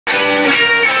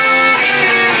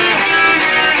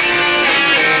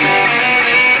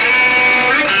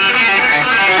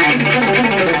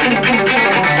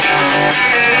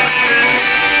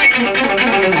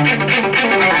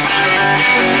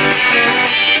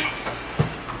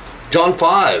John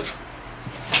 5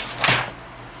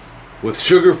 with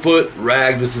Sugarfoot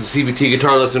Rag. This is a CVT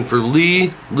guitar lesson for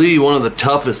Lee. Lee, one of the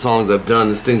toughest songs I've done.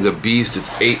 This thing's a beast.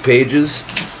 It's 8 pages.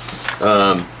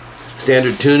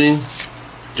 Standard tuning.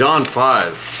 John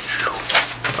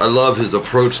 5. I love his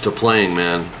approach to playing,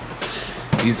 man.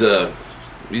 He's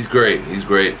great. He's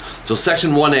great. So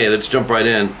section 1A, let's jump right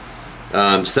in.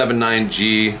 7/9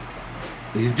 G.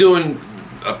 He's doing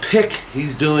a pick.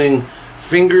 He's doing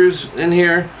fingers in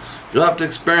here. You'll have to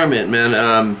experiment,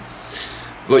 man.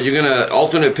 But you're gonna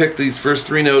alternate pick these first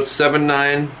 3 notes,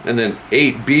 7/9 and then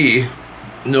 8B.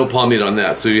 No palm mute on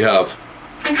that. So you have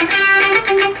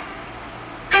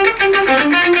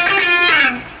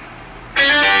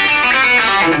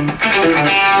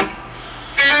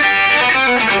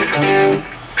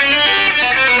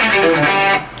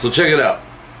so check it out.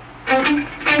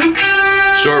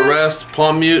 Short rest,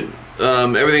 palm mute,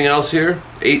 everything else here.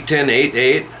 8/10,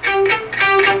 8/8,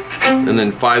 and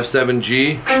then 5/7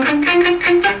 G,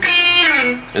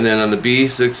 and then on the B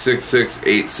 6/6/6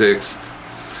 8/6.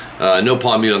 No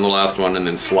palm mute on the last one, and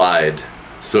then slide.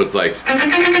 So it's like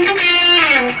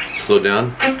slow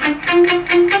down.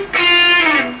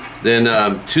 Then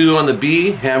 2 on the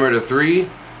B, hammer to 3,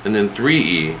 and then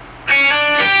 3E.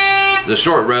 The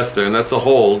short rest there, and that's a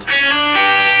hold.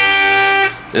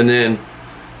 And then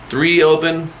 3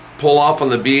 open, pull off on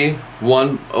the B,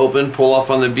 1 open, pull off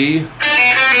on the B,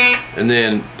 and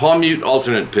then palm mute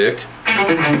alternate pick,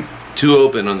 2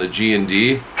 open on the G and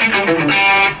D,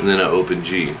 and then an open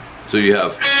G. So you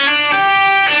have,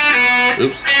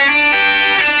 oops.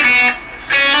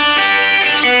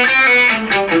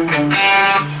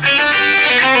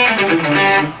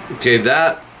 Okay,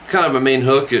 that's kind of a main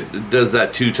hook. It does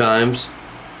that 2 times.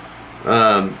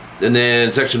 And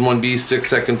then section 1B, 6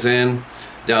 seconds in,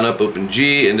 down, up, open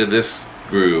G, into this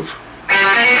groove.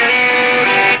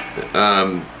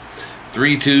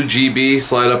 3/2 GB,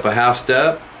 slide up a half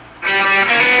step.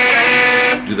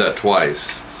 Do that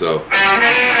twice. So,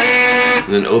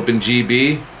 and then open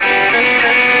GB,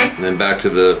 and then back to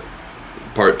the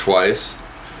part twice.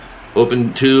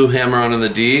 Open 2, hammer on the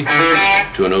D,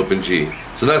 to an open G.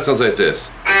 So that sounds like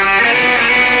this.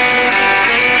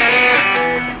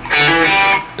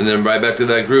 And then right back to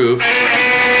that groove.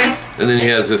 And then he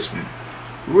has this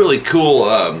really cool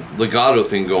legato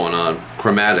thing going on,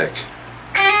 chromatic.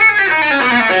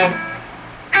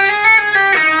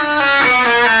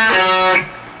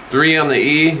 Three on the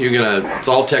E, it's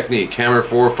all technique. Hammer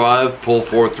 4/5, pull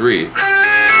 4/3.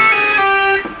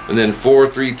 And then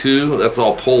 4/3/2, that's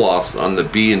all pull-offs on the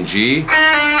B and G.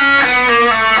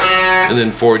 And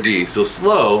then 4D. So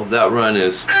slow, that run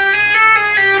is,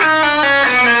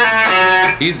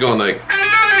 he's going like,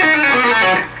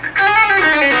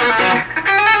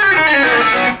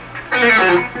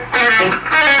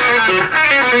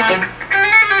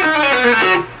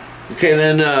 okay,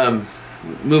 then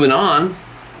moving on,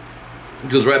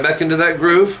 goes right back into that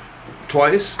groove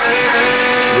twice.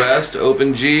 Rest,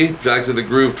 open G, back to the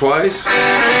groove twice,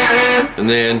 and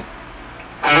then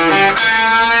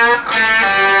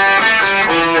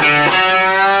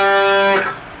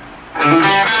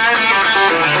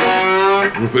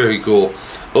very cool.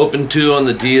 Open 2 on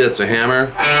the D, that's a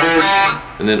hammer,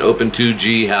 and then open 2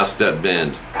 G, half step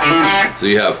bend. So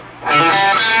you have,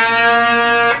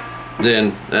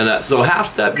 then, and so half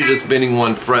step, you're just bending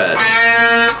 1 fret.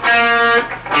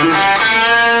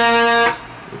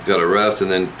 It's got a rest,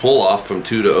 and then pull off from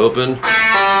 2 to open.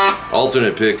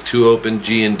 Alternate pick, 2 open,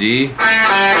 G and D.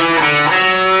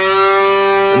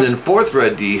 And then 4th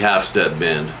fret D, half step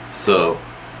bend. So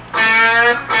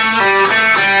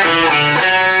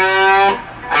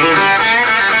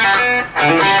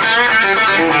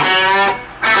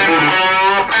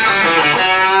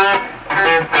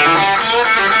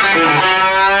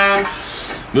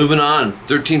moving on,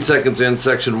 13 seconds in,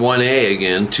 section 1A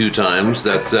again, 2 times.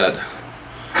 That's that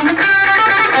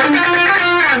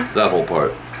whole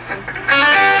part.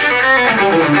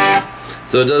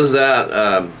 So it does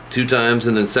that 2 times,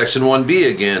 and then section 1B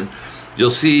again.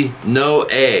 You'll see no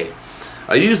A.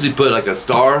 I usually put like a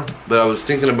star, but I was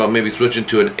thinking about maybe switching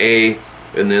to an A,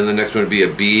 and then the next one would be a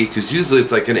B, because usually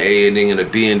it's like an A ending and a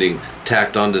B ending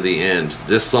tacked onto the end.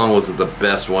 This song wasn't the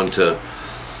best one to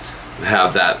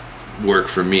have that work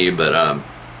for me, but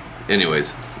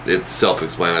anyways, it's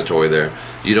self-explanatory there.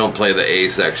 You don't play the A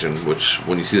section, which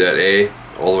when you see that A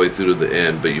all the way through to the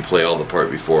end, but you play all the part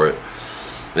before it.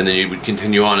 And then you would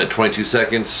continue on at 22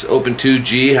 seconds, open 2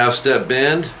 G, half step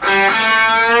bend,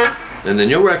 and then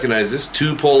you'll recognize this,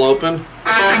 2 pull open,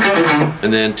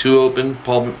 and then 2 open,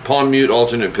 palm mute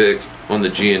alternate pick on the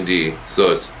G and D.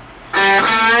 So it's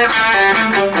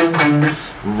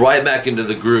right back into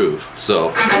the groove. So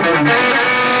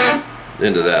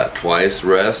into that twice,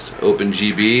 rest, open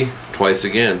GB, twice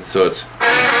again. So it's,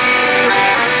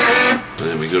 and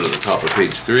then we go to the top of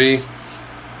page 3,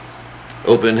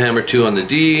 open hammer 2 on the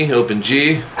D, open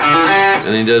G,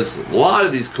 and he does a lot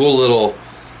of these cool little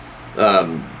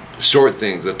short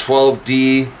things. A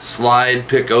 12D slide,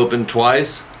 pick open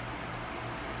twice.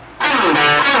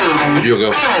 You'll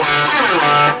go.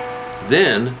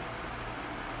 Then,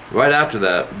 right after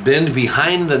that, bend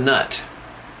behind the nut.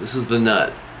 This is the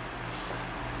nut.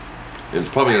 And it's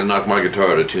probably going to knock my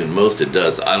guitar out of tune. Most it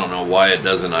does. I don't know why it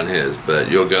doesn't on his, but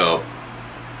you'll go.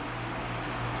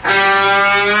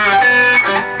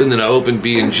 And then I open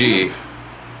B and G.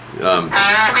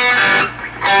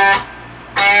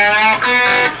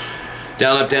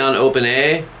 Down, up, down, open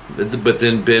A, but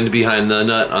then bend behind the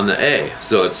nut on the A.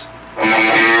 So it's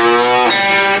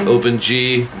open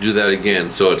G, do that again.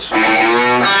 So it's,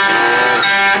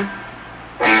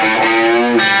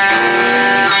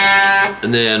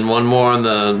 and then one more on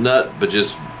the nut, but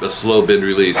just a slow bend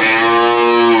release.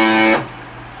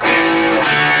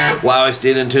 Wow, I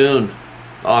stayed in tune.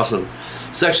 Awesome.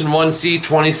 Section 1C,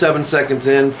 27 seconds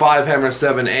in, 5 hammer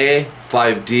 7A,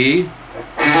 5D.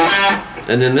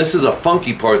 And then this is a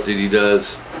funky part that he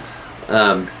does.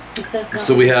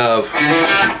 So we have,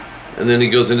 and then he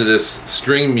goes into this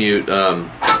string mute.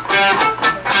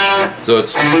 So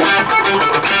it's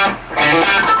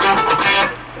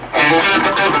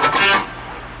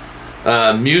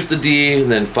mute the D,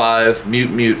 and then 5,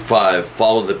 mute, mute, 5,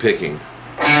 follow the picking.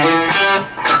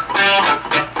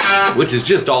 Which is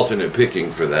just alternate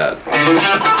picking for that.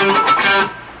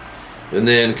 And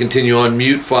then continue on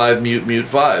mute 5, mute, mute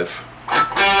 5.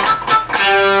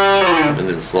 And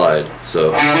then slide.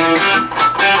 So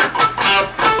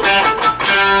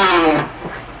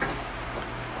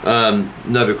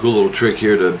another cool little trick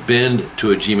here to bend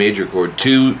to a G major chord.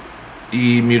 2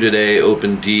 E muted A,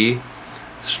 open D,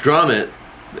 strum it,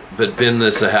 but bend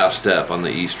this a half step on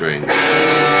the E string.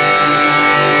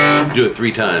 Do it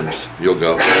 3 times. You'll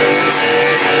go 5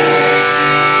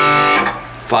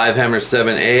 hammer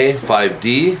 7A,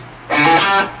 5D,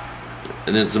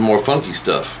 and then some more funky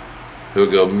stuff. He'll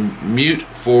go mute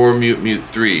 4, mute, mute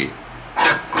 3.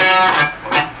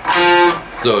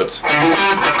 So it's,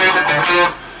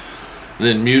 and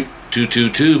then mute 2, 2,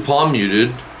 2, palm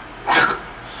muted,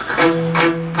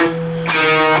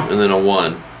 and then a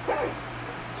 1.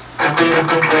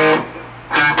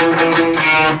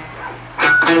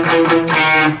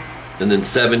 And then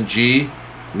 7G,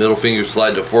 middle finger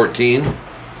slide to 14.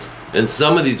 And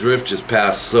some of these riffs just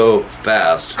pass so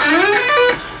fast.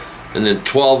 And then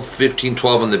 12, 15,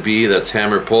 12 on the B, that's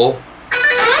hammer pull.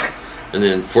 And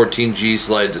then 14G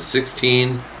slide to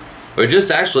 16. Or just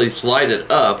actually slide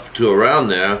it up to around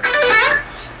there,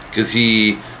 because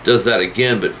he does that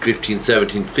again, but 15,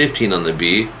 17, 15 on the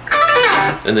B.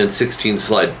 And then 16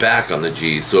 slide back on the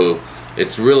G. So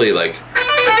it's really like,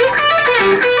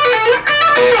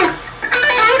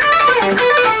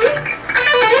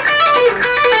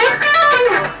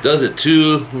 does it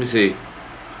 2, let me see,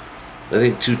 I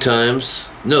think 2 times,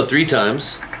 no, 3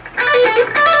 times.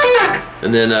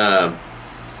 And then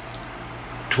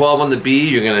 12 on the B,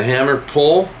 you're going to hammer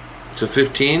pull to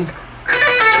 15,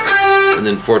 and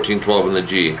then 14, 12 on the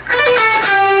G.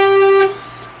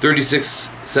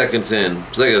 36 seconds in.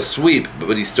 It's like a sweep,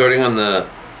 but he's starting on the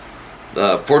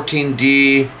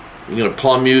 14D, you're going to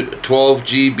palm mute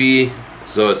 12GB,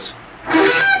 so it's,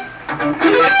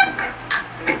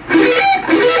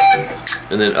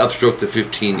 and then upstroke to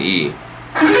 15E,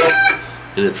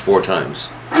 and it's 4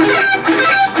 times.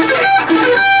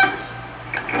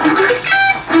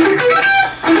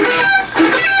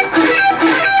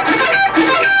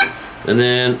 And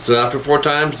then, so after 4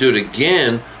 times, do it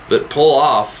again, but pull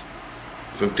off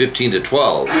from 15 to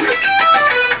 12.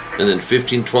 And then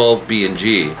 15, 12, B and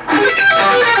G.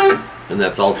 And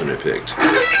that's alternate picked.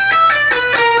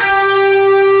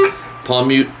 Palm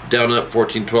mute, down up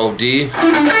 14, 12, D.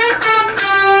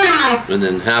 And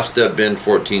then half step bend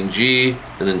 14, G.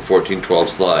 And then 14, 12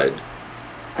 slide.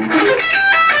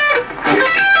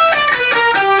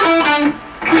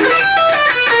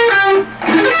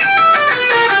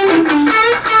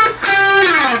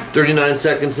 39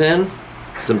 seconds in,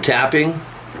 some tapping.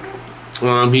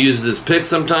 He uses his pick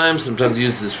sometimes he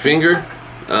uses his finger.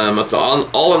 That's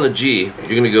all on the G. You're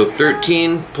going to go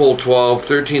 13, pull 12,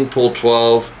 13, pull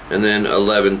 12, and then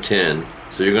 11, 10.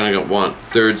 So you're going to want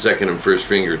 3rd, 2nd, and 1st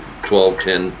finger, 12,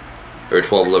 10, or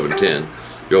 12, 11, 10.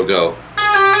 You'll go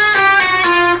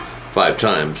 5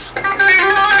 times.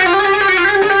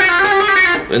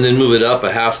 And then move it up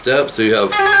a half step, so you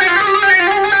have,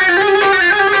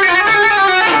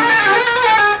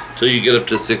 till you get up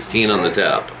to 16 on the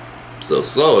tap. So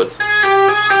slow, it's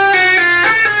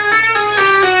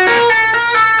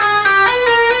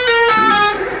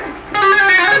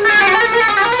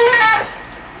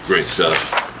great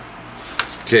stuff.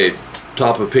 Okay,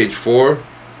 top of page 4.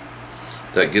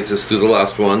 That gets us through the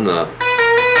last one. And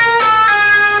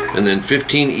then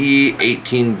 15E,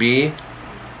 18B.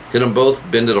 Hit them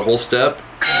both, bend it a whole step.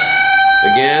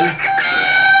 Again.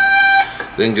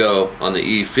 Then go on the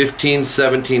E, 15,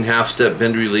 17, half step,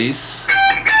 bend, release.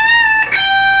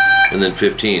 And then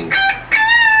 15.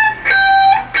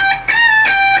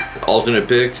 Alternate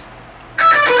pick.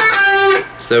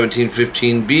 17,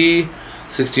 15B,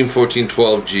 16, 14,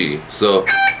 12G. So,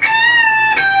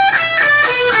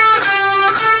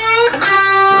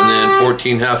 and then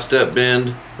 14 half step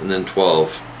bend, and then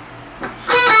 12.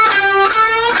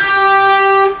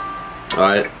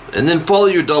 Alright, and then follow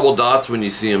your double dots when you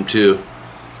see them too,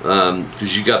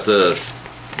 because you got the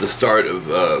start of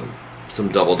some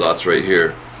double dots right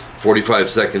here, 45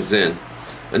 seconds in.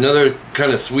 Another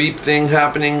kind of sweep thing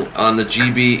happening on the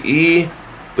GBE,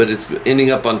 but it's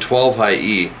ending up on 12 high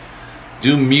E.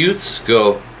 Do mutes,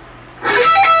 go,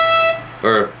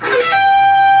 or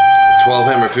 12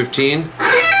 hammer 15,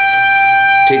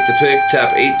 take the pick,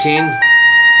 tap 18,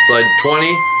 slide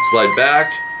 20, slide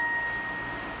back,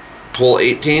 pull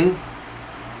 18,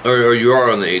 or you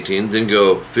are on the 18, then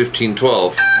go 15,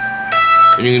 12,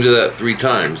 and you can do that 3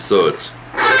 times, so it's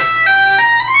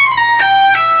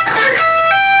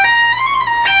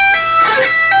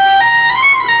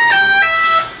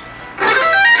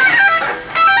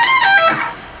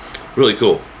really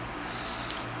cool.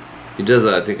 He does,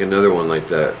 I think, another one like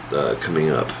that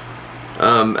coming up.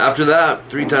 After that,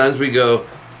 3 times we go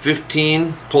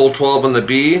 15, pull 12 on the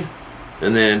B,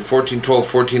 and then 14, 12,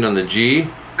 14 on the G.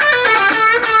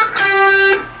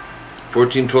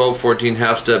 14, 12, 14,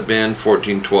 half step bend,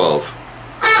 14, 12.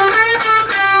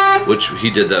 Which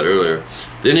he did that earlier.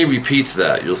 Then he repeats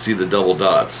that. You'll see the double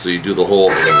dots. So you do the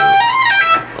whole,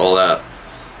 all that.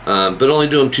 But only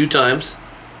do them 2 times.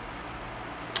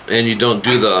 And you don't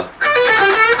do the,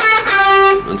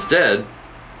 instead,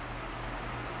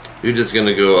 you're just going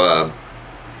to go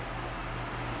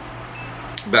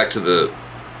back to the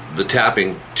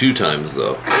tapping 2 times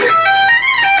though.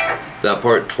 That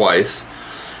part twice.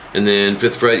 And then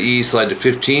 5th fret E, slide to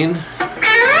 15.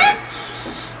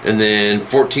 And then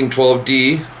 14, 12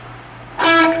 D.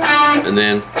 And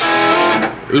then,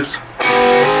 oops,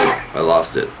 I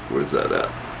lost it. Where's that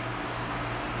at?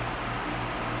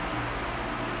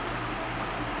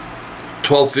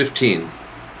 12, 15.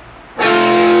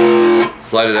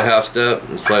 Slide it a half step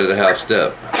and slide it a half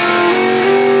step.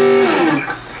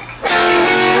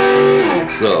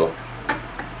 So,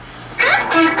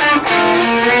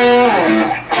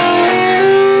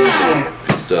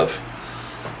 good stuff.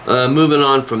 Moving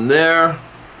on from there,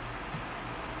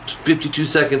 52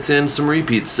 seconds in, some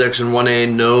repeats. Section 1A,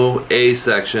 no A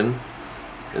section,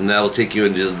 and that'll take you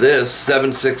into this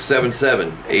 7, 6, 7,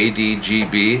 7, A, D, G,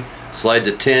 B. Slide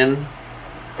to 10,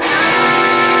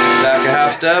 back a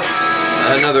half step,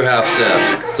 another half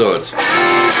step. So it's,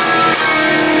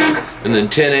 and then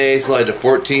 10A, slide to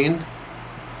 14,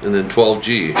 and then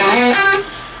 12G.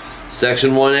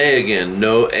 Section 1A again,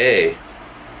 no A.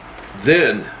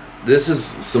 Then, this is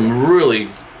some really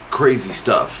crazy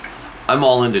stuff. I'm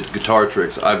all into guitar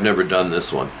tricks. I've never done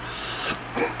this one.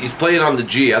 He's playing on the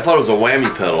G. I thought it was a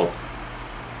whammy pedal.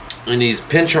 And he's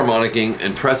pinch harmonicking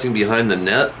and pressing behind the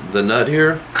nut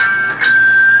here.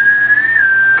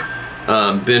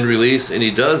 Bend, release, and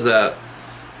he does that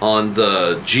on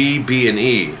the G, B, and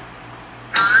E.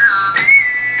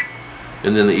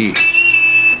 And then the E.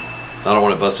 I don't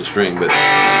want to bust a string, but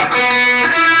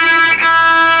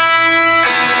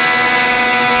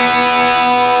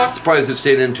surprised it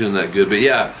stayed in tune that good. But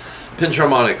yeah, pinch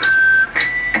harmonic.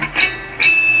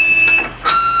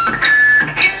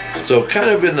 So kind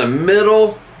of in the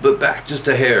middle, but back just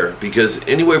a hair, because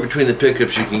anywhere between the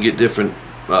pickups you can get different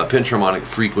pinch harmonic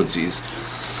frequencies.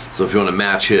 So if you want to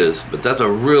match his, but that's a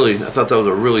really, I thought that was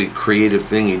a really creative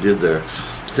thing he did there.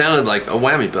 Sounded like a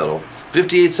whammy pedal.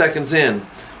 58 seconds in,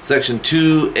 section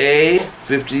 2A,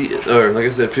 50, or like I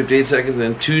said, 58 seconds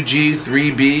in, 2G,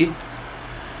 3B.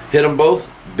 Hit them both,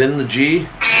 bend the G,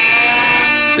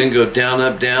 then go down,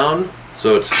 up, down.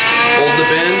 So it's hold the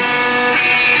bend,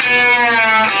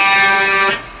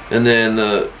 and then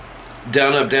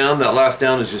down, up, down. That last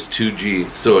down is just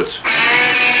 2G. So it's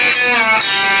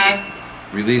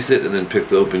release it and then pick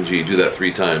the open G. Do that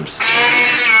 3 times.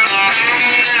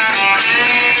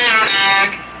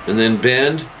 And then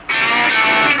bend,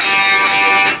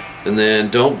 and then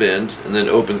don't bend, and then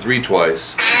open 3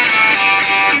 twice.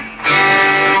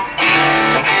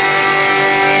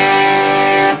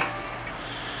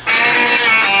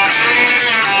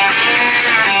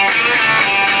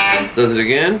 Does it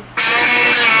again.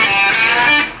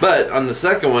 But on the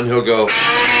second one, he'll go.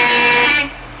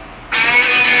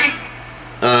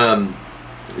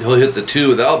 He'll hit the 2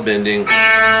 without bending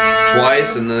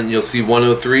twice, and then you'll see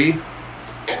 103.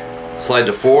 Slide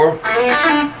to 4,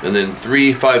 and then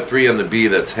 3, 5, 3 on the B.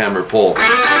 That's hammer pull.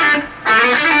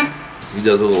 He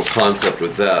does a little concept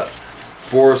with that.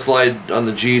 4 slide on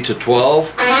the G to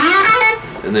 12,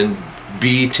 and then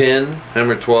B 10,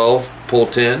 hammer 12, pull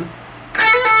 10.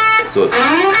 So it's,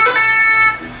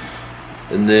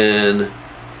 and then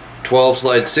 12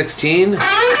 slide 16,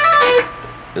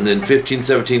 and then 15,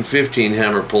 17, 15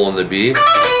 hammer pull on the B,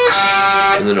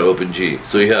 and then an open G.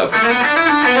 So you have,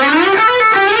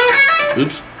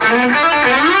 oops,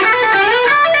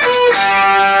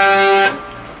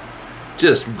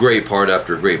 just great part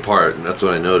after great part, and that's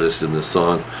what I noticed in this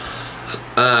song.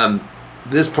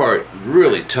 This part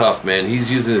really tough, man.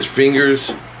 He's using his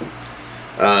fingers,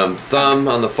 thumb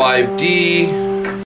on the 5D,